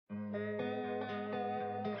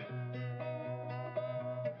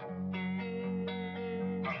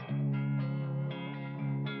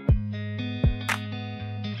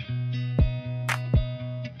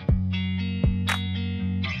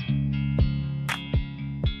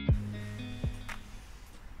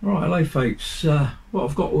Right, hello folks, what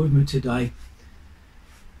I've got with me today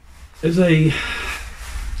is a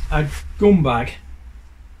gun bag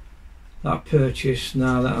that I purchased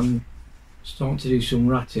now that I'm starting to do some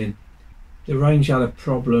ratting. The range had a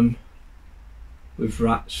problem with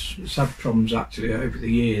rats. It's had problems actually over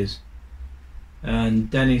the years, and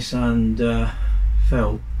Dennis and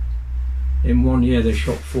Phil, in 1 year they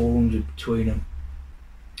shot 400 between them,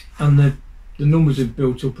 and the numbers have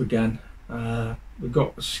built up again. We've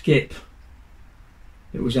got a skip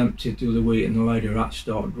that was emptied the other week and a load of rats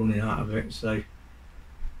started running out of it, so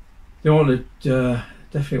they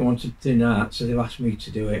definitely wanted to thin out, so they've asked me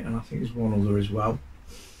to do it, and I think there's one other as well.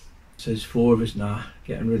 So there's 4 of us now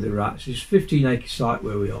getting rid of the rats. It's a 15-acre site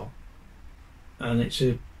where we are, and it's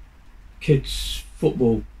a kids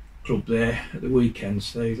football club there at the weekend,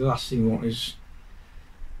 so the last thing we want is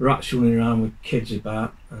rats running around with kids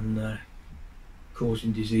about and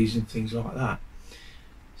causing disease and things like that.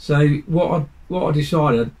 So what I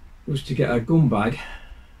decided was to get a gun bag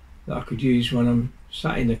that I could use when I'm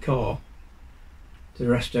sat in the car to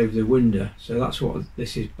rest over the window. So that's what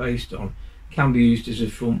this is based on. Can be used as a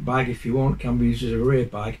front bag if you want, can be used as a rear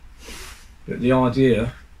bag, but the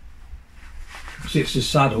idea is it's a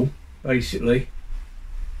saddle basically.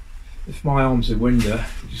 If my arm's the window,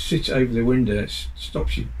 you just sit over the window, it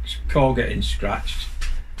stops your car getting scratched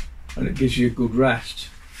and it gives you a good rest.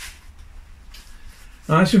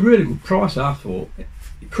 Now it's a really good price, I thought.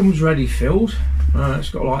 It comes ready filled. It's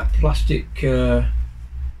got like plastic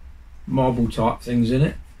marble type things in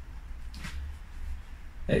it.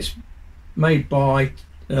 It's made by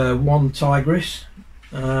OneTigris,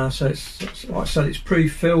 so it's like I said, it's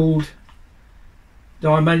pre-filled.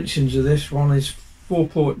 Dimensions of this one is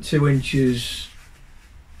 4.2 inches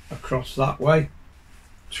across that way,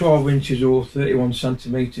 12 inches or 31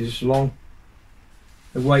 centimetres long.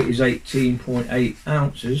 The weight is 18.8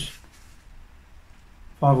 ounces,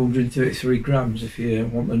 533 grams if you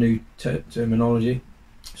want the new terminology.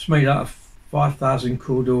 It's made out of 5000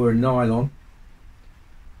 Cordura nylon,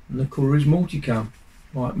 and the colour is multicam,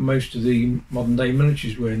 like most of the modern day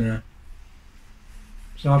militaries wear now.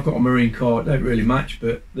 So I've got a marine car, it don't really match,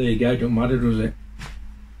 but there you go, don't matter, does it?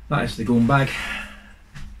 That is the gun bag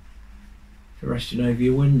for resting over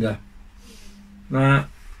your window. Now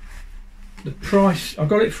the price, I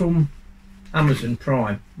got it from Amazon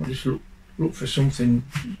Prime. I just looked for something.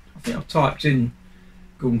 I think I typed in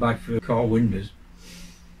gun bag for car windows,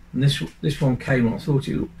 and this one came on. I thought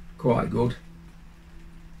it looked quite good,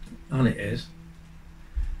 and it is.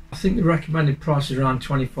 I think the recommended price is around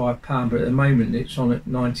 £25, but at the moment it's on at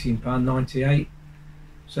 £19.98.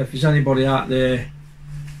 So if there's anybody out there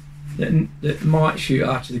that might shoot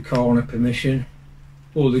out of the car on a permission,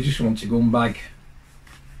 or they just want a gun bag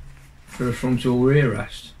for a front or rear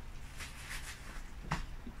rest,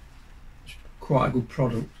 it's quite a good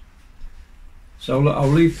product. So I'll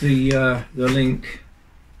leave the link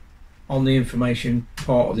on the information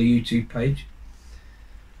part of the YouTube page.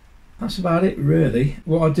 That's about it really.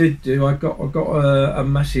 What I did do, I got a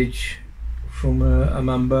message from a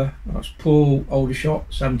member. That's Paul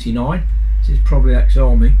Aldershot, 79. He's probably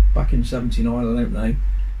ex-army, back in 79, I don't know.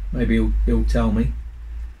 Maybe he'll tell me.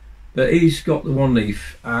 But he's got the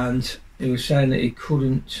OneLeaf, and he was saying that he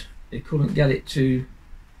couldn't get it to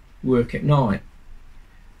work at night.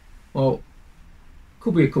 Well,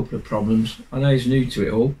 could be a couple of problems. I know he's new to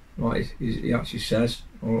it all. Like he actually says.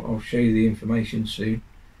 I'll show you the information soon,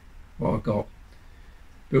 what I got.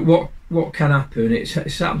 But what can happen? It's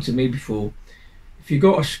happened to me before. If you've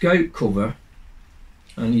got a scope cover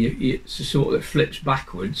and it's a sort that flips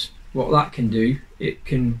backwards, what that can do, it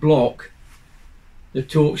can block the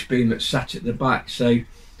torch beam that's sat at the back. So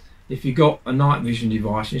if you've got a night vision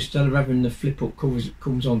device, instead of having the flip up covers that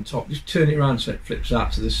comes on top, just turn it around so it flips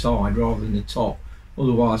out to the side rather than the top.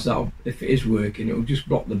 Otherwise, if it is working, it will just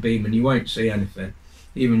block the beam and you won't see anything,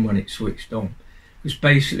 even when it's switched on. Because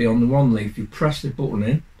basically on the OneLeaf, you press the button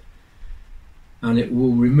in and it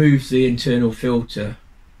will remove the internal filter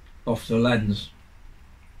off the lens.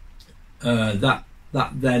 That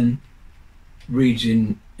then reads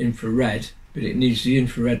in infrared, but it needs the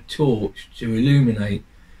infrared torch to illuminate.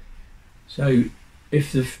 So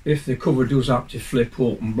if the cover does have to flip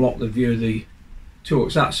up and block the view of the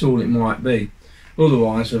torch, that's all it might be.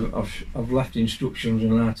 Otherwise, I've left instructions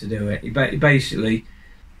on how to do it. Basically,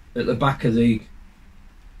 at the back of the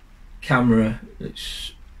camera,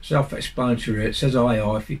 it's self-explanatory. It says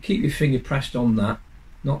IR. If you keep your finger pressed on that,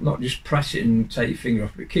 not just press it and take your finger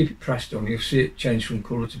off, but keep it pressed on, you'll see it change from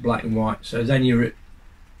colour to black and white. So then you're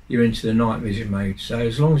into the night vision mode. So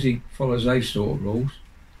as long as he follows those sort of rules,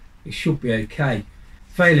 it should be okay.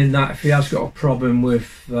 Failing that, if he has got a problem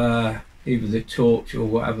with either the torch or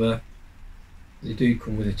whatever, they do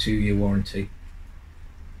come with a 2-year warranty,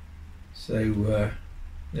 so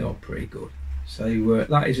they are pretty good. So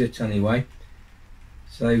that is it anyway.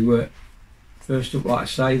 So first up, like I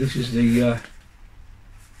say, this is the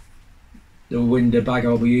window bag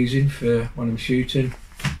I'll be using for when I'm shooting.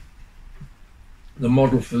 The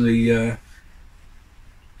model for the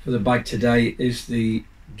bag today is the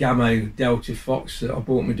Gamo Delta Fox that I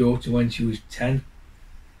bought my daughter when she was 10.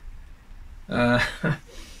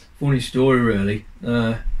 Funny story really.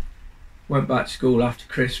 Went back to school after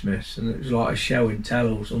Christmas and it was like a show and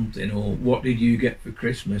tell or something, or what did you get for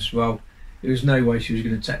Christmas? Well, there was no way she was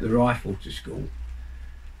going to take the rifle to school,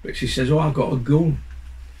 but she says, oh, I got a gun,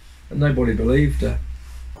 and nobody believed her.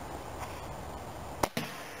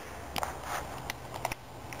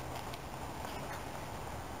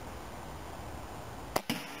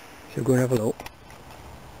 Shall we go and have a look?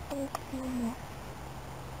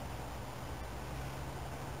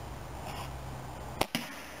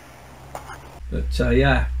 But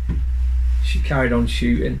yeah, she carried on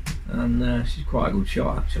shooting, and she's quite a good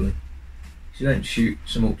shot actually. She don't shoot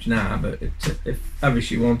so much now, but if ever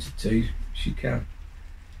she wanted to, she can.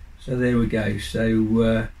 So there we go.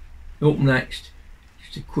 So up next,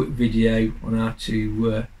 just a quick video on how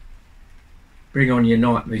to bring on your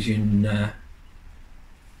night vision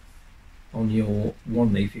on your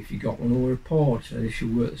OneLeaf if you got one, or a pod, so they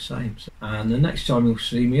should work the same. And the next time you'll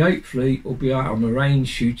see me, hopefully, will be out on the range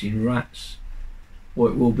shooting rats, or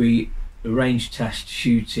it will be a range test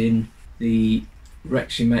shooting the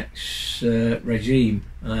Reximex regime,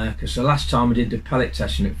 because the last time I did the pellet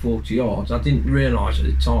testing at 40 yards, I didn't realise at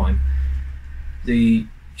the time the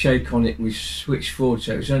choke on it was switched forward,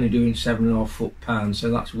 so it was only doing 7.5 foot-pounds, so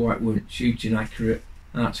that's why it weren't shooting accurate.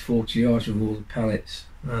 That's 40 yards with all the pellets.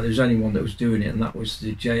 There's only one that was doing it, and that was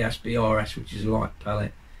the JSBRS, which is a light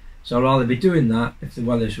pellet. So I'll either be doing that if the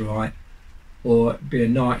weather's right, or be a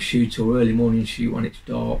night shoot or early morning shoot when it's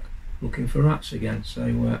dark, looking for rats again.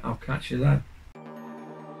 So I'll catch you then.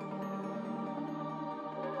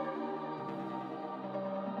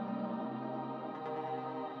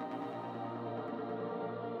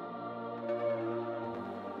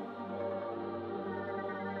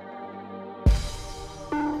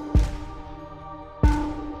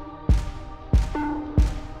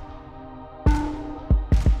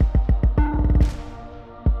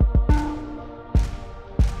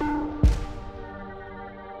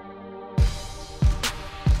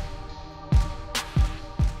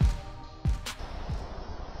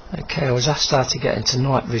 Okay, I was asked how to get into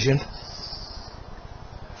night vision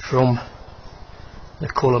from the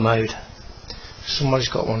colour mode. Somebody's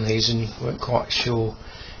got one of these and weren't quite sure,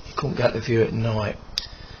 you couldn't get the view at night.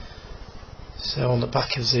 So on the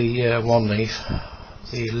back of the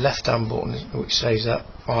OneLeaf, the left hand button which says that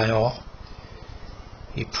IR,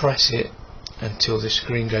 you press it until the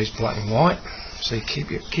screen goes black and white. So you keep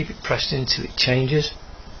it pressed until it changes.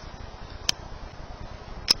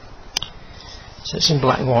 So it's in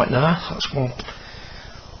black and white now. That's one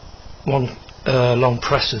long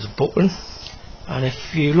press of the button, and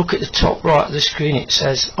if you look at the top right of the screen, it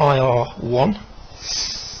says IR1.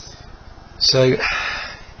 So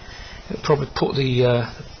it'll probably put the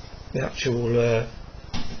actual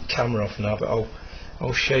camera off now, but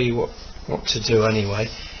I'll show you what to do anyway.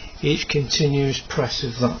 Each continuous press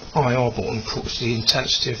of that IR button puts the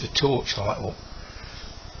intensity of the torchlight up.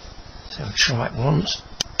 So I'll try it once.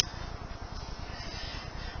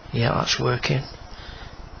 Yeah, that's working.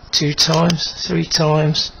 2 times, 3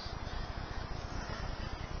 times,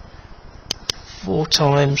 4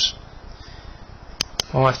 times,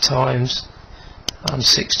 5 times, and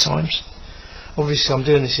 6 times. Obviously I'm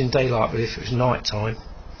doing this in daylight, but if it was night time,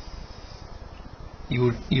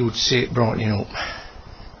 you would see it brightening up.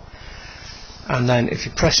 And then if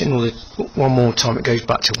you press it one more time, it goes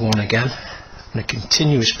back to 1 again, and a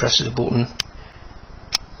continuous press of the button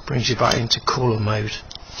brings you back into colour mode.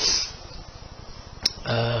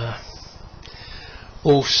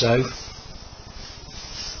 Also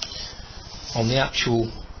on the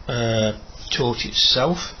actual torch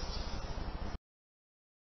itself,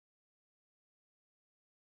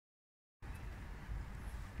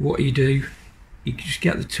 what you do, you can just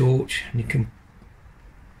get the torch and you can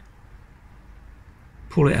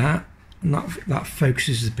pull it out, and that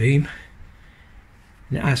focuses the beam,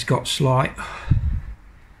 and it has got slight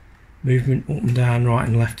movement up and down, right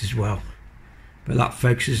and left as well, but that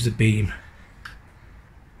focuses the beam.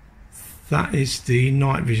 That is the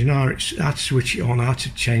night vision. How to switch it on, how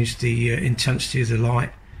to change the intensity of the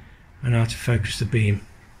light, and how to focus the beam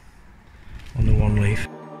on the OneLeaf.